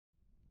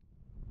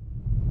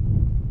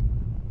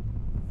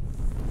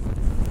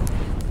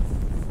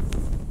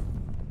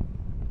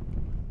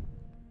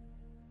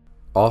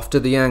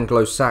After the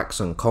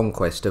Anglo-Saxon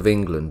conquest of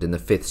England in the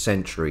 5th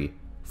century,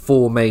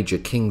 4 major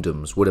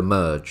kingdoms would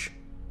emerge: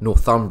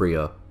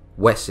 Northumbria,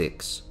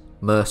 Wessex,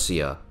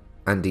 Mercia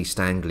and East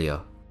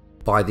Anglia.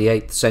 By the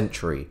 8th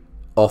century,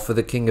 Offa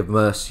the King of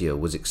Mercia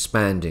was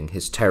expanding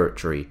his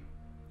territory,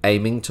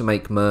 aiming to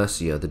make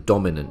Mercia the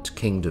dominant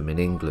kingdom in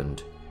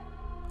England.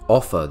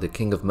 Offa the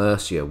King of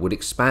Mercia would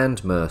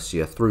expand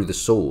Mercia through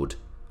the sword,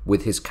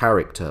 with his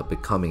character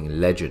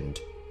becoming legend.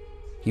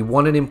 He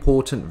won an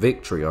important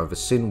victory over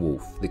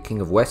Sinwulf, the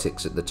King of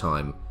Wessex at the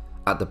time,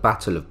 at the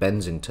Battle of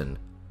Bensington.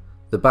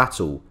 The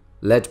battle,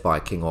 led by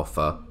King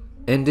Offa,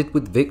 ended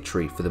with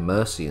victory for the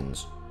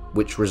Mercians,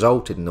 which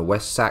resulted in the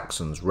West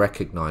Saxons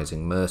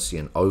recognising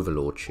Mercian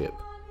overlordship.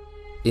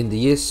 In the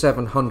year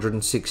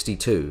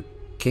 762,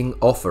 King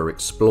Offa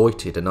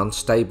exploited an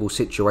unstable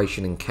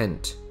situation in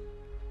Kent.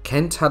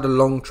 Kent had a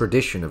long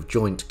tradition of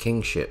joint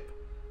kingship,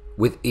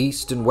 with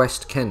East and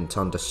West Kent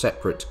under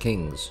separate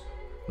kings,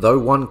 though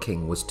one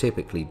king was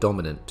typically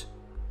dominant.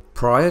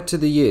 Prior to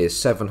the year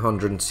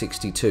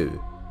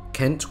 762,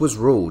 Kent was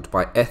ruled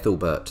by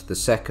Ethelbert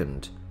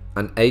II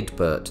and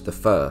Ecgberht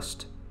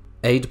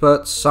I.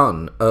 Ecgbert's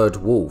son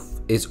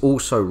Eardwulf is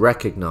also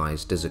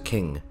recognised as a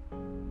king.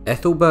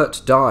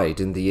 Ethelbert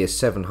died in the year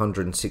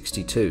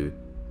 762,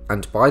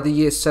 and by the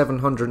year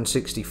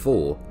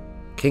 764,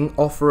 King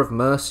Offa of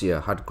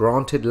Mercia had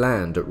granted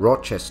land at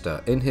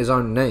Rochester in his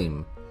own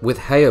name, with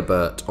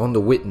Ecgberht on the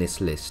witness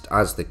list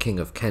as the King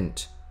of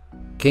Kent.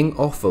 King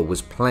Offa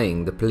was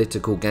playing the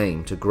political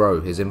game to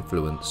grow his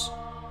influence.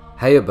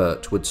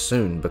 Ecgberht would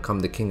soon become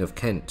the King of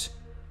Kent,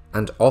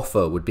 and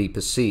Offa would be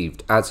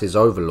perceived as his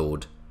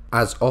overlord,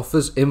 as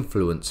Offa's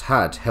influence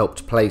had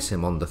helped place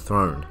him on the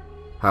throne.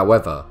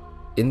 However,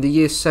 in the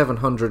year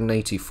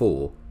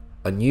 784,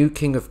 a new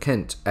King of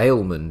Kent,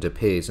 Ellendun,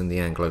 appears in the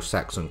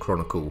Anglo-Saxon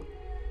Chronicle.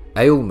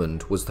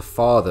 Ellendun was the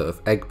father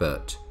of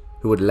Egbert,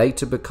 who would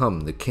later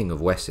become the King of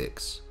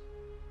Wessex.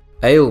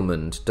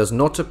 Ellendun does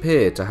not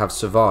appear to have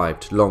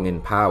survived long in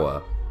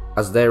power,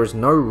 as there is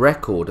no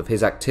record of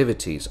his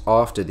activities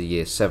after the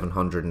year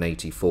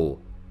 784.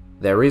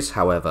 There is,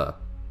 however,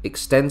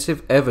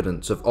 extensive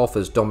evidence of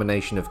Offa's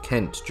domination of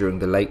Kent during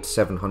the late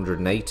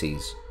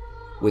 780s,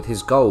 with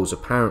his goals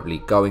apparently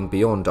going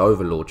beyond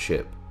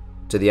overlordship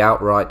to the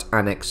outright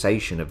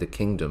annexation of the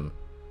kingdom.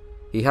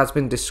 He has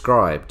been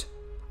described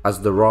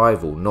as the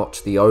rival, not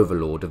the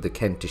overlord, of the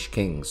Kentish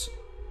kings.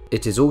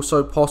 It is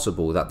also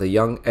possible that the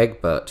young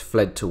Egbert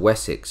fled to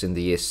Wessex in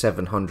the year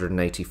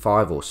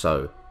 785 or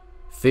so,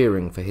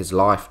 fearing for his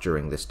life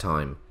during this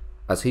time,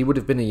 as he would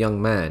have been a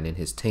young man in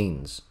his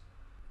teens.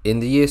 In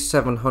the year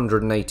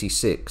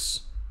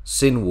 786,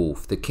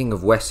 Sinwulf, the King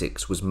of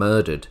Wessex, was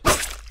murdered.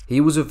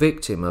 He was a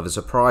victim of a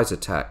surprise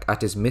attack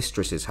at his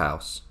mistress's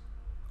house.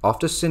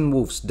 After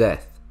Sinwulf's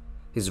death,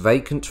 his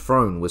vacant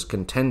throne was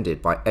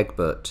contended by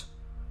Egbert.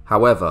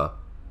 However,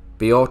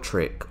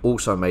 Beorhtric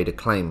also made a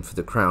claim for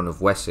the crown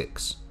of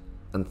Wessex,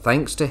 and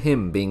thanks to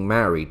him being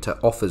married to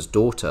Offa's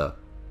daughter,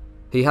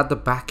 he had the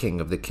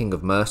backing of the King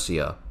of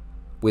Mercia,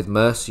 with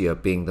Mercia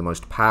being the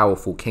most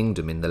powerful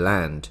kingdom in the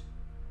land.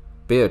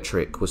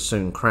 Beorhtric was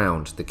soon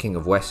crowned the King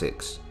of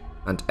Wessex,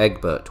 and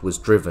Egbert was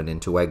driven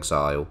into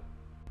exile.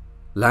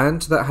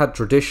 Land that had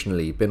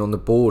traditionally been on the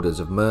borders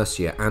of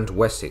Mercia and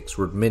Wessex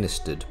were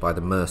administered by the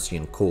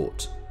Mercian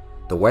court.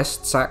 The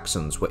West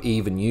Saxons were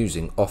even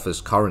using Offa's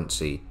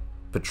currency,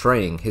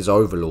 portraying his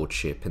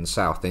overlordship in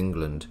South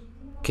England.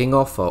 King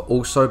Offa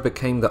also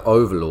became the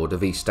overlord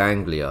of East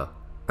Anglia,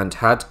 and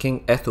had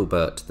King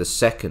Ethelbert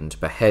II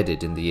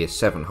beheaded in the year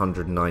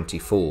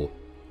 794.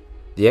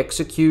 The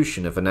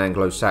execution of an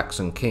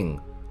Anglo-Saxon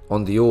king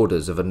on the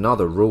orders of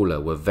another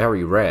ruler were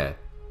very rare,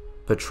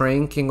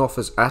 portraying King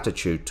Offa's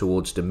attitude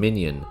towards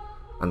dominion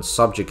and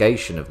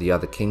subjugation of the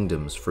other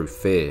kingdoms through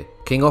fear.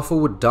 King Offa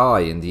would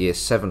die in the year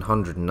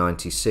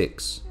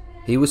 796.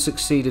 He was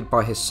succeeded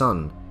by his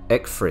son,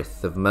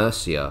 Ecgberht of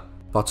Mercia,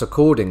 but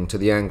according to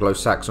the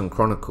Anglo-Saxon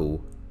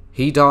Chronicle,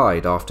 he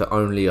died after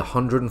only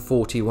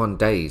 141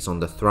 days on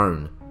the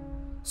throne.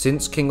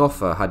 Since King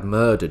Offa had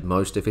murdered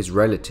most of his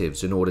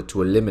relatives in order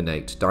to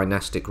eliminate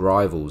dynastic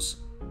rivals,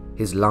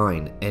 his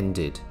line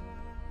ended.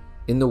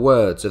 In the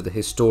words of the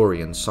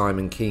historian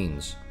Simon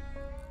Keynes,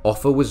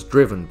 Offa was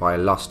driven by a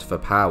lust for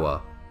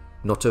power,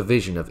 not a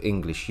vision of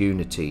English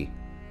unity,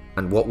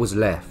 and what was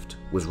left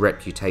was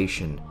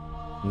reputation,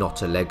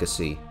 not a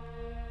legacy.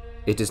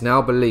 It is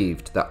now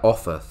believed that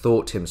Offa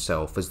thought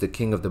himself as the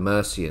king of the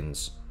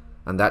Mercians,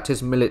 and that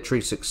his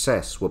military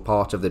success were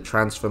part of the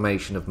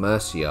transformation of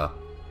Mercia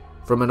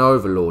from an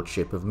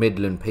overlordship of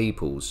Midland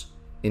peoples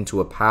into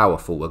a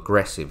powerful,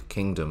 aggressive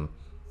kingdom.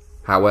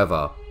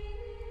 However,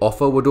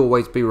 Offa would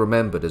always be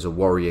remembered as a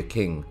warrior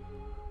king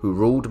who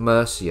ruled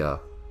Mercia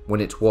when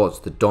it was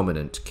the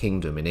dominant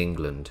kingdom in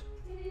England.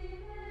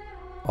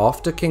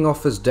 After King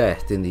Offa's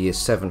death in the year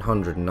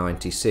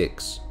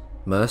 796,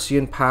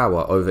 Mercian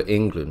power over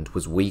England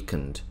was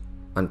weakened,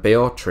 and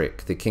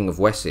Beorhtric, the King of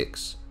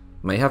Wessex,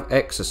 may have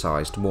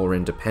exercised more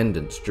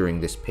independence during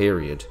this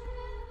period.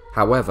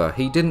 However,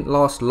 he didn't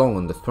last long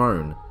on the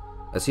throne,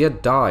 as he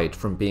had died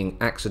from being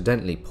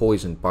accidentally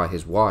poisoned by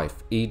his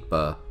wife,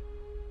 Ecgberht.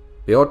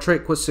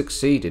 Beorhtric was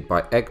succeeded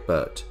by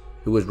Ecgbert,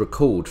 who was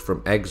recalled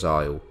from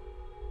exile.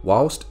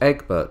 Whilst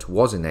Egbert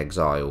was in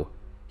exile,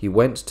 he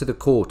went to the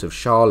court of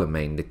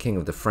Charlemagne, the king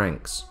of the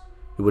Franks,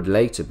 who would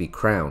later be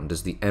crowned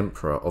as the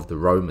emperor of the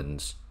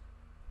Romans.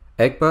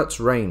 Egbert's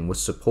reign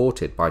was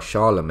supported by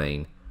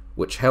Charlemagne,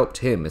 which helped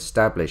him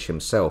establish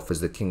himself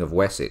as the king of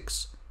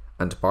Wessex,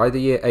 and by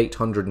the year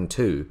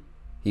 802,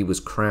 he was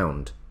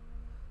crowned.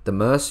 The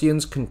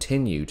Mercians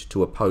continued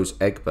to oppose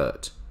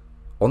Egbert.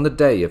 On the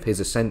day of his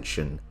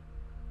ascension,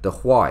 the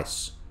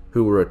Hwais,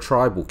 who were a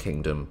tribal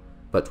kingdom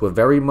but were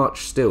very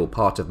much still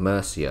part of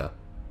Mercia,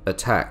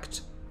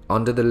 attacked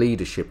under the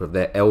leadership of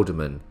their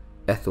ealdorman,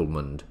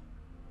 Ethelmund.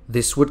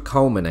 This would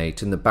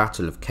culminate in the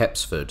Battle of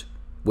Kepsford,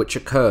 which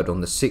occurred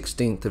on the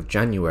 16th of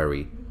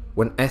January,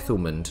 when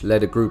Ethelmund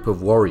led a group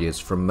of warriors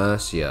from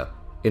Mercia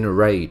in a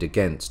raid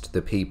against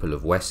the people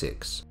of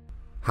Wessex.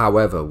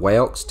 However,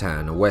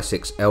 Weohstan, a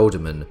Wessex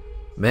ealdorman,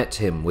 met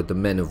him with the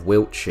men of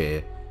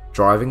Wiltshire,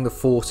 driving the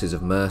forces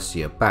of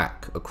Mercia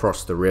back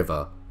across the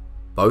river.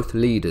 Both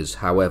leaders,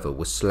 however,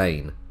 were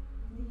slain.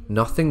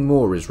 Nothing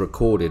more is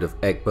recorded of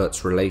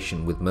Egbert's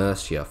relation with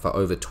Mercia for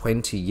over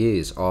 20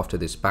 years after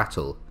this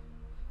battle.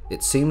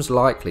 It seems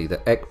likely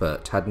that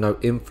Egbert had no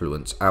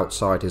influence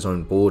outside his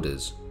own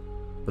borders,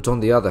 but on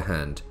the other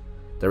hand,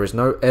 there is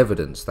no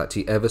evidence that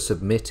he ever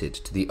submitted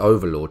to the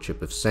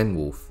overlordship of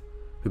Cenwulf,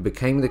 who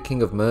became the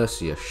king of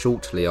Mercia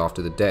shortly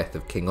after the death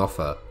of King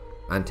Offa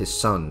and his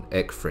son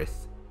Ecgberht.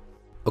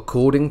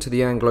 According to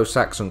the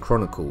Anglo-Saxon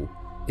Chronicle,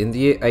 in the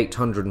year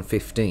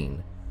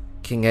 815,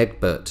 King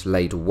Egbert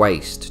laid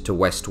waste to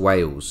West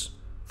Wales,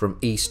 from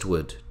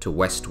eastward to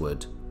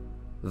westward.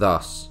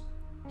 Thus,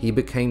 he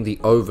became the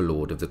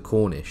overlord of the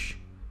Cornish.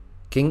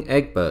 King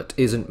Egbert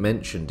isn't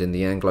mentioned in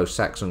the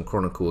Anglo-Saxon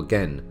Chronicle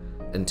again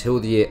until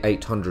the year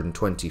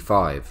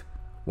 825,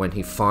 when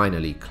he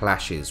finally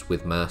clashes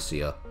with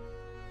Mercia.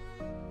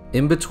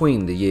 In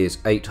between the years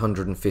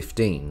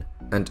 815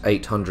 and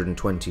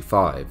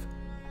 825,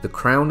 the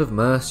crown of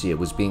Mercia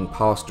was being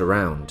passed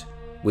around,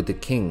 with the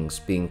kings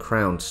being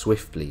crowned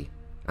swiftly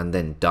and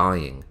then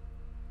dying.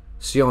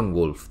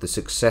 Sionwulf, the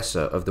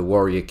successor of the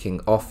warrior king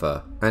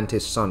Offa, and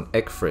his son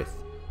Ecgberht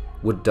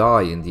would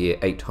die in the year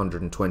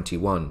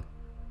 821.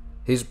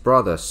 His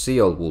brother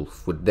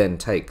Ceolwulf would then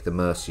take the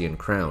Mercian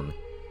crown.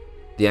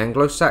 The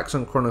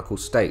Anglo-Saxon Chronicle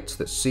states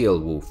that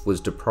Ceolwulf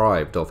was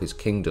deprived of his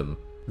kingdom.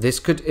 This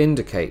could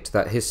indicate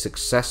that his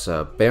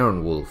successor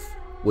Beornwulf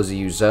was a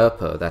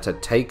usurper that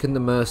had taken the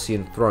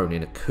Mercian throne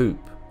in a coup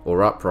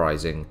or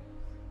uprising.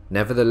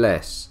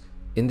 Nevertheless,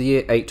 in the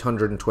year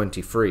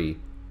 823,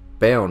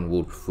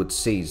 Beornwulf would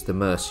seize the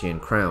Mercian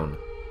crown.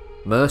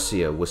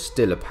 Mercia was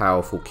still a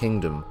powerful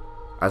kingdom,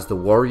 as the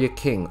warrior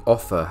king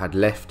Offa had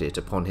left it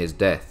upon his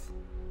death.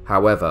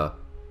 However,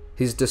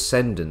 his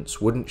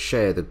descendants wouldn't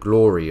share the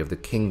glory of the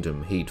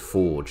kingdom he'd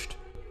forged.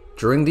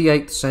 During the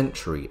 8th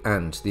century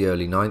and the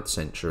early 9th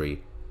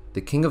century,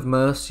 the king of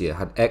Mercia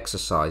had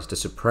exercised a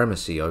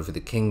supremacy over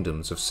the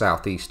kingdoms of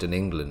southeastern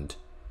England,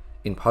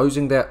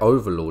 imposing their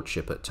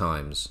overlordship at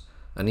times,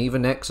 and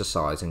even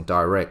exercising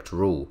direct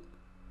rule.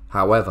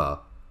 However,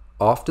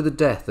 after the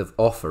death of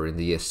Offa in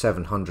the year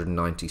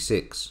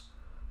 796,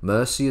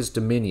 Mercia's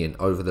dominion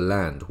over the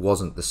land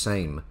wasn't the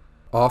same.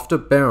 After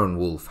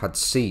Beornwulf had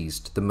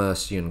seized the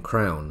Mercian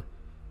crown,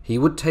 he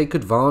would take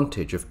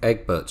advantage of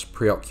Egbert's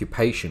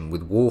preoccupation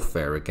with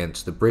warfare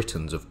against the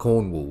Britons of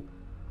Cornwall,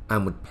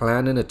 and would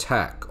plan an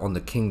attack on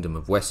the kingdom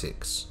of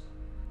Wessex.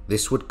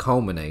 This would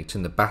culminate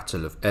in the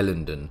Battle of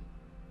Ellendun.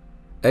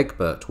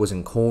 Egbert was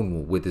in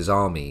Cornwall with his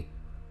army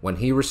when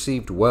he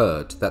received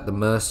word that the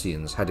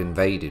Mercians had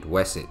invaded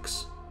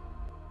Wessex.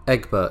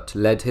 Egbert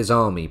led his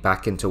army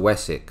back into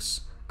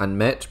Wessex and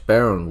met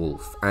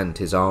Beornwulf and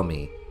his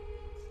army.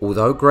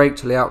 Although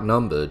greatly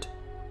outnumbered,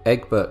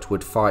 Egbert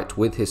would fight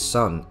with his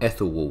son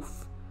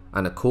Ethelwulf,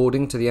 and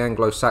according to the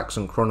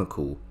Anglo-Saxon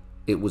Chronicle,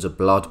 it was a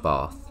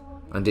bloodbath,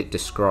 and it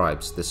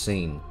describes the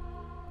scene.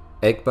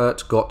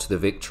 Egbert got the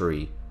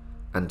victory,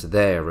 and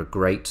there a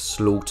great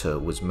slaughter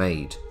was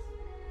made.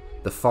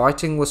 The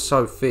fighting was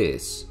so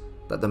fierce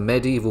that the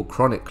medieval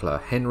chronicler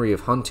Henry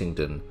of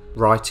Huntingdon,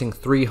 writing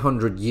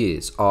 300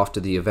 years after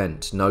the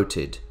event,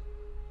 noted,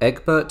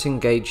 Egbert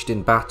engaged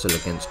in battle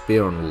against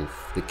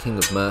Beornwulf, the king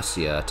of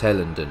Mercia, at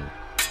Ellendun,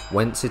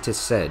 whence it is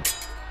said,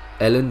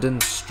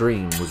 Ellendun's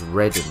stream was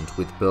reddened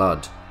with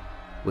blood,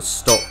 was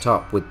stopped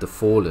up with the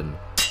fallen,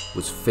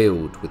 was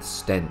filled with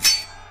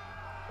stench.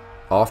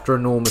 After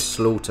enormous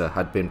slaughter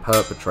had been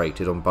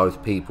perpetrated on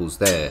both peoples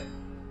there,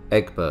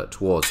 Egbert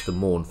was the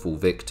mournful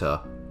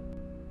victor.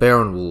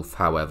 Beornwulf,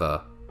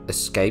 however,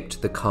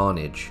 escaped the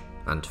carnage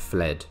and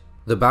fled.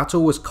 The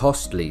battle was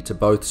costly to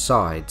both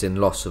sides in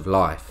loss of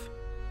life.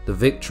 The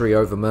victory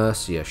over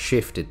Mercia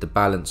shifted the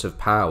balance of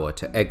power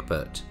to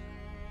Egbert.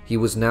 He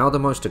was now the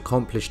most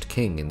accomplished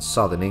king in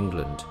southern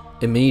England.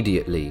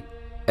 Immediately,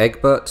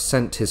 Egbert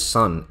sent his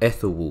son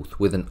Ethelwulf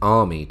with an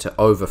army to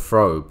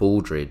overthrow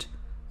Baldred,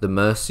 the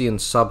Mercian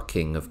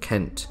sub-king of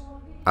Kent.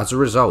 As a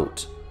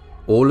result,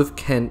 All of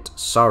Kent,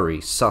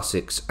 Surrey,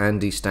 Sussex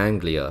and East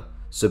Anglia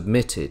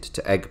submitted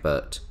to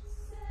Ecgberht.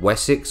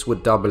 Wessex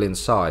would double in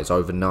size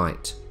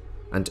overnight,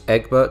 and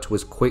Ecgberht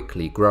was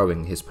quickly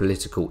growing his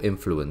political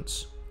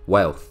influence,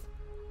 wealth,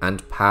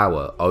 and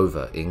power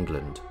over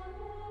England.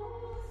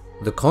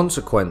 The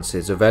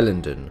consequences of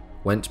Ellendun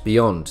went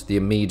beyond the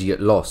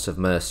immediate loss of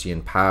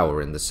Mercian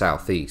power in the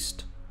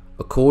southeast.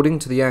 According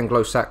to the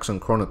Anglo-Saxon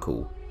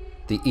Chronicle,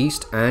 the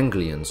East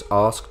Anglians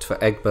asked for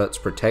Ecgberht's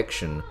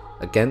protection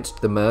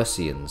against the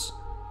Mercians,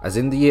 as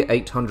in the year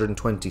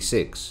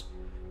 826,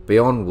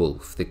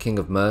 Beowulf, the king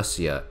of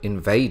Mercia,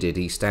 invaded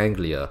East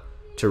Anglia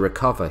to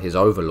recover his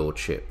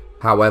overlordship.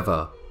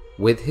 However,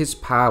 with his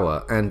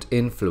power and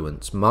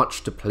influence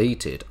much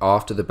depleted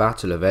after the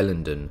Battle of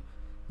Ellendun,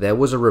 there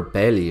was a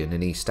rebellion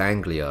in East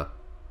Anglia,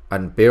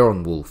 and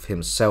Beowulf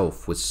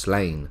himself was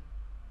slain.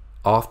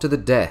 After the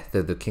death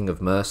of the king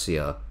of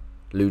Mercia,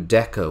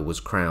 Ludeca was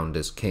crowned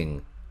as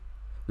king.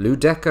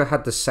 Ludeca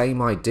had the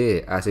same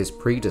idea as his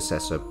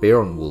predecessor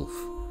Beowulf,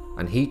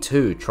 and he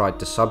too tried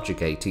to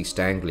subjugate East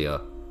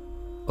Anglia.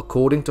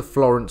 According to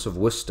Florence of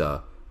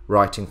Worcester,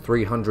 writing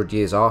 300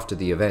 years after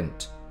the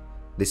event,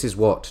 this is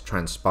what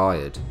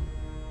transpired.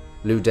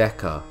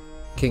 Ludeca,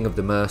 king of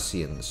the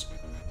Mercians,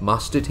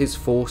 mustered his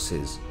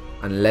forces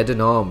and led an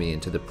army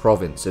into the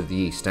province of the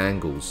East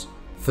Angles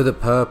for the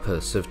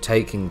purpose of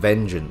taking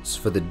vengeance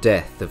for the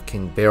death of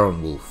King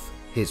Beowulf,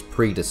 his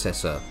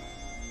predecessor.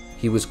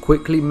 He was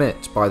quickly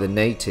met by the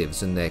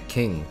natives and their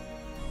king,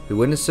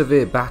 who in a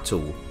severe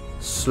battle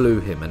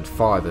slew him and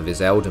 5 of his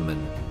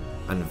ealdormen,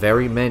 and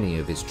very many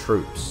of his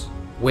troops.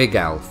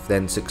 Wigalf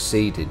then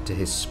succeeded to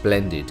his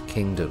splendid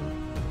kingdom.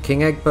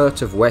 King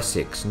Ecgberht of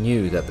Wessex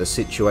knew that the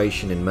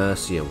situation in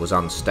Mercia was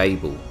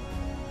unstable,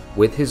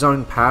 with his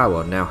own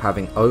power now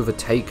having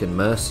overtaken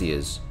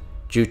Mercia's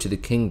due to the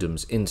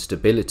kingdom's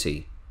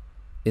instability.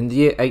 In the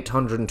year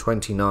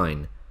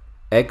 829,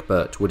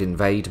 Ecgberht would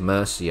invade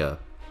Mercia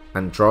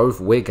and drove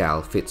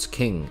Wigalf, its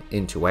king,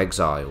 into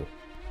exile.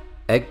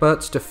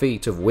 Ecgberht's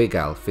defeat of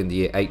Wigalf in the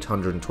year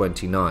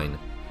 829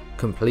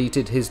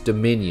 completed his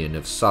dominion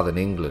of southern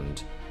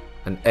England,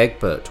 and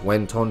Ecgberht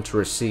went on to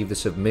receive the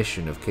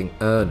submission of King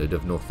Erned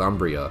of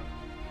Northumbria.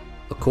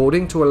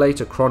 According to a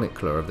later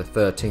chronicler of the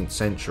 13th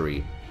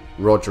century,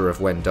 Roger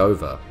of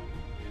Wendover,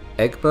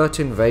 Ecgberht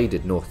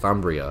invaded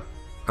Northumbria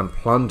and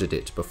plundered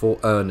it before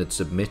Erned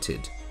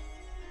submitted.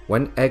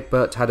 When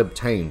Ecgberht had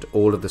obtained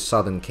all of the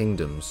southern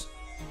kingdoms,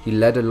 he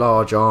led a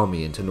large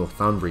army into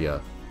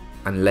Northumbria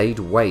and laid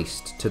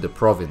waste to the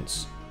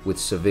province with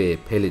severe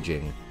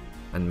pillaging,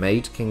 and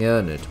made King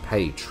Erned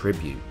pay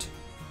tribute.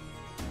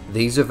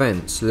 These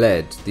events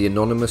led the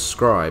anonymous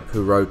scribe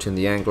who wrote in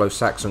the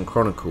Anglo-Saxon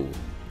Chronicle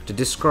to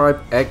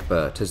describe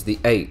Ecgberht as the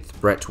 8th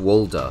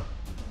Bretwalda,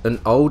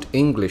 an Old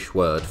English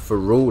word for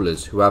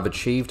rulers who have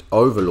achieved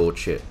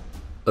overlordship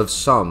of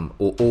some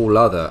or all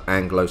other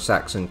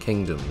Anglo-Saxon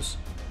kingdoms.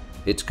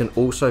 It can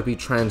also be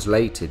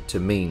translated to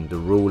mean the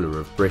ruler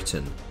of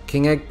Britain.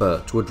 King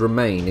Ecgberht would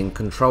remain in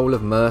control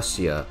of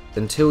Mercia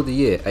until the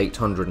year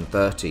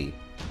 830.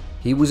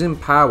 He was in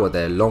power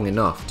there long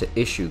enough to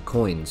issue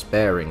coins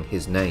bearing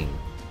his name.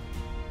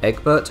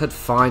 Ecgberht had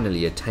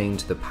finally attained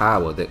the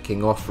power that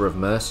King Offa of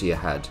Mercia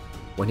had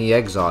when he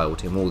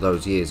exiled him all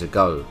those years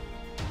ago.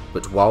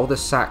 But while the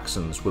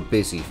Saxons were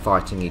busy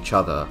fighting each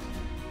other,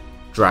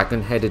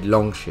 dragon-headed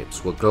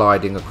longships were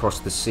gliding across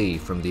the sea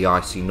from the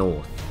icy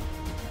north,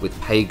 with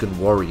pagan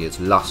warriors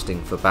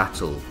lusting for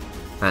battle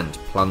and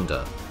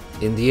plunder.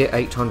 In the year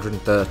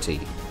 830,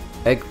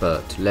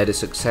 Ecgberht led a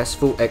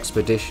successful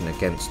expedition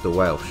against the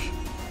Welsh,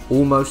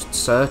 almost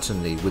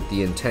certainly with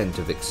the intent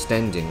of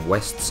extending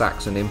West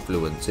Saxon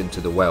influence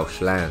into the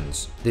Welsh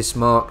lands. This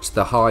marked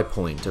the high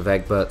point of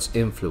Ecgberht's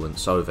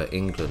influence over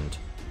England.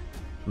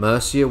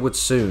 Mercia would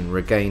soon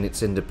regain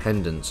its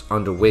independence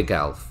under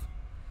Wigalf.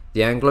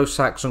 The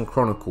Anglo-Saxon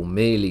Chronicle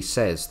merely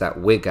says that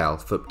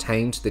Wigalf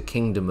obtained the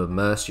kingdom of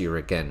Mercia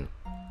again,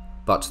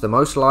 but the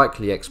most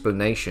likely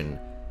explanation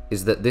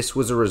is that this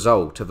was a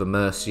result of a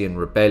Mercian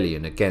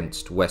rebellion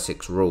against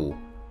Wessex rule.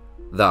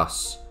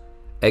 Thus,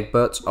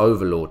 Ecgberht's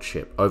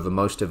overlordship over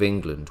most of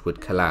England would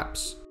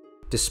collapse.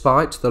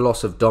 Despite the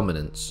loss of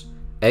dominance,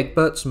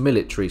 Ecgberht's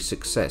military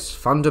success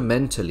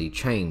fundamentally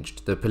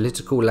changed the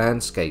political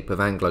landscape of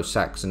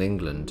Anglo-Saxon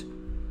England.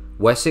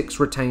 Wessex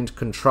retained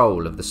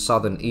control of the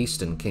southern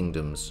eastern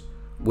kingdoms,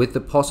 with the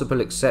possible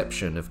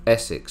exception of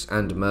Essex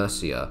and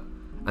Mercia,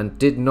 and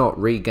did not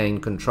regain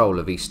control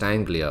of East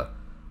Anglia,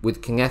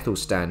 with King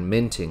Aethelstan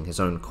minting his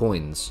own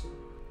coins.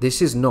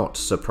 This is not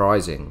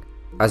surprising,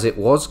 as it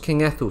was King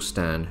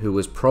Aethelstan who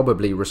was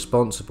probably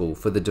responsible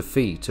for the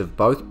defeat of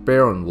both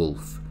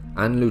Beowulf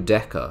and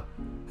Ludeca,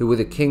 who were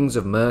the kings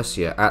of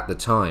Mercia at the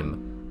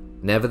time.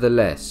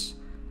 Nevertheless,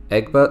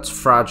 Ecgberht's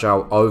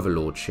fragile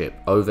overlordship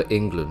over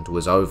England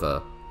was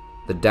over.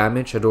 The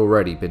damage had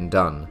already been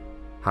done.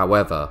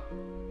 However,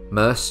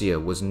 Mercia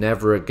was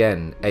never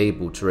again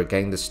able to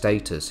regain the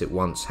status it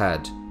once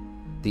had.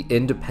 The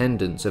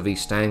independence of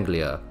East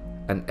Anglia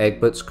and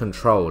Ecgberht's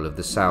control of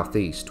the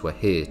southeast were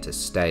here to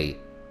stay.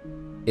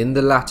 In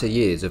the latter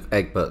years of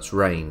Egbert's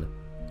reign,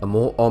 a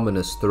more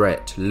ominous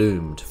threat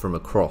loomed from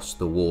across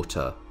the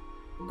water.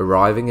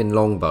 Arriving in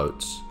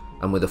longboats,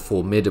 and with a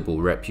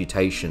formidable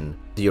reputation,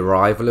 the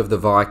arrival of the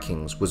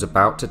Vikings was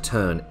about to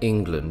turn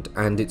England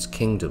and its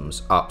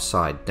kingdoms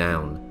upside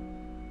down.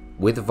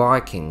 With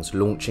Vikings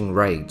launching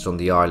raids on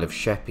the Isle of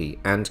Sheppey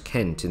and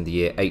Kent in the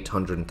year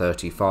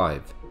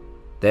 835,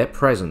 their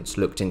presence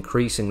looked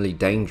increasingly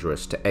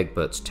dangerous to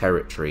Egbert's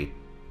territory.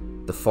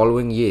 The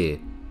following year,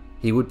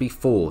 he would be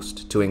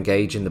forced to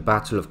engage in the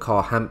Battle of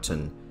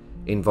Carhampton,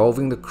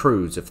 involving the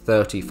crews of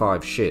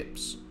 35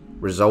 ships,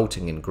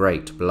 resulting in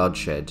great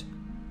bloodshed.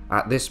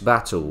 At this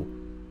battle,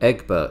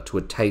 Egbert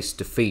would taste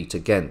defeat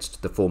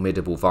against the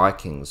formidable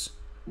Vikings,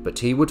 but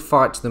he would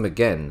fight them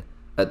again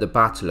at the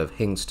Battle of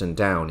Hingston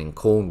Down in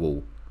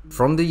Cornwall.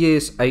 From the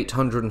years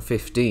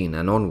 815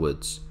 and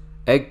onwards,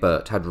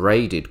 Egbert had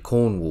raided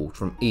Cornwall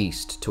from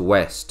east to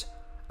west,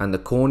 and the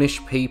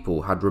Cornish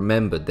people had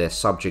remembered their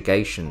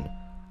subjugation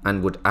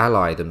and would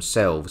ally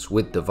themselves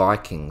with the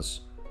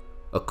Vikings.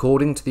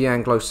 According to the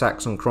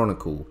Anglo-Saxon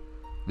Chronicle,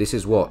 this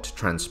is what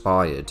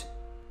transpired.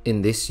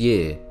 In this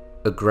year,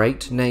 a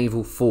great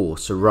naval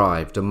force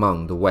arrived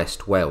among the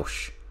West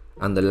Welsh,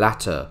 and the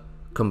latter,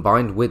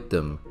 combined with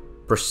them,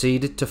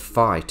 proceeded to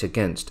fight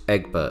against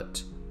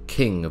Egbert,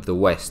 king of the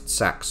West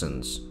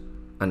Saxons,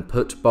 and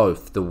put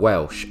both the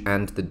Welsh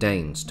and the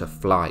Danes to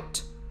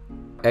flight.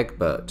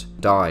 Egbert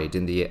died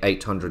in the year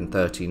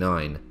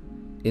 839.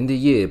 In the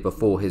year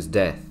before his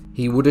death,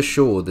 he would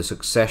assure the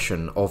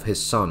succession of his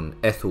son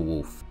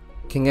Ethelwulf.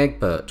 King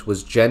Egbert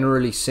was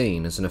generally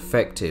seen as an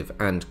effective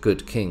and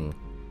good king.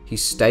 He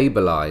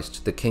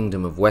stabilised the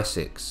kingdom of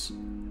Wessex,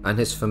 and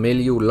his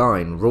familial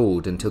line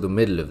ruled until the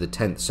middle of the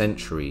 10th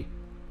century.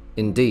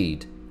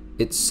 Indeed,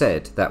 it's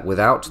said that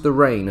without the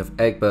reign of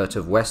Egbert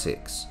of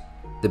Wessex,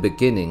 the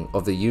beginning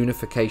of the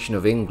unification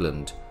of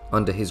England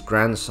under his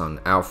grandson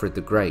Alfred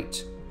the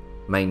Great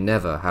may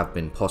never have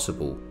been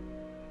possible.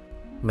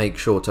 Make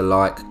sure to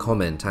like,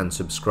 comment and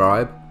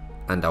subscribe,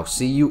 and I'll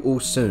see you all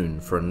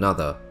soon for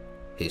another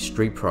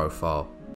History Profile.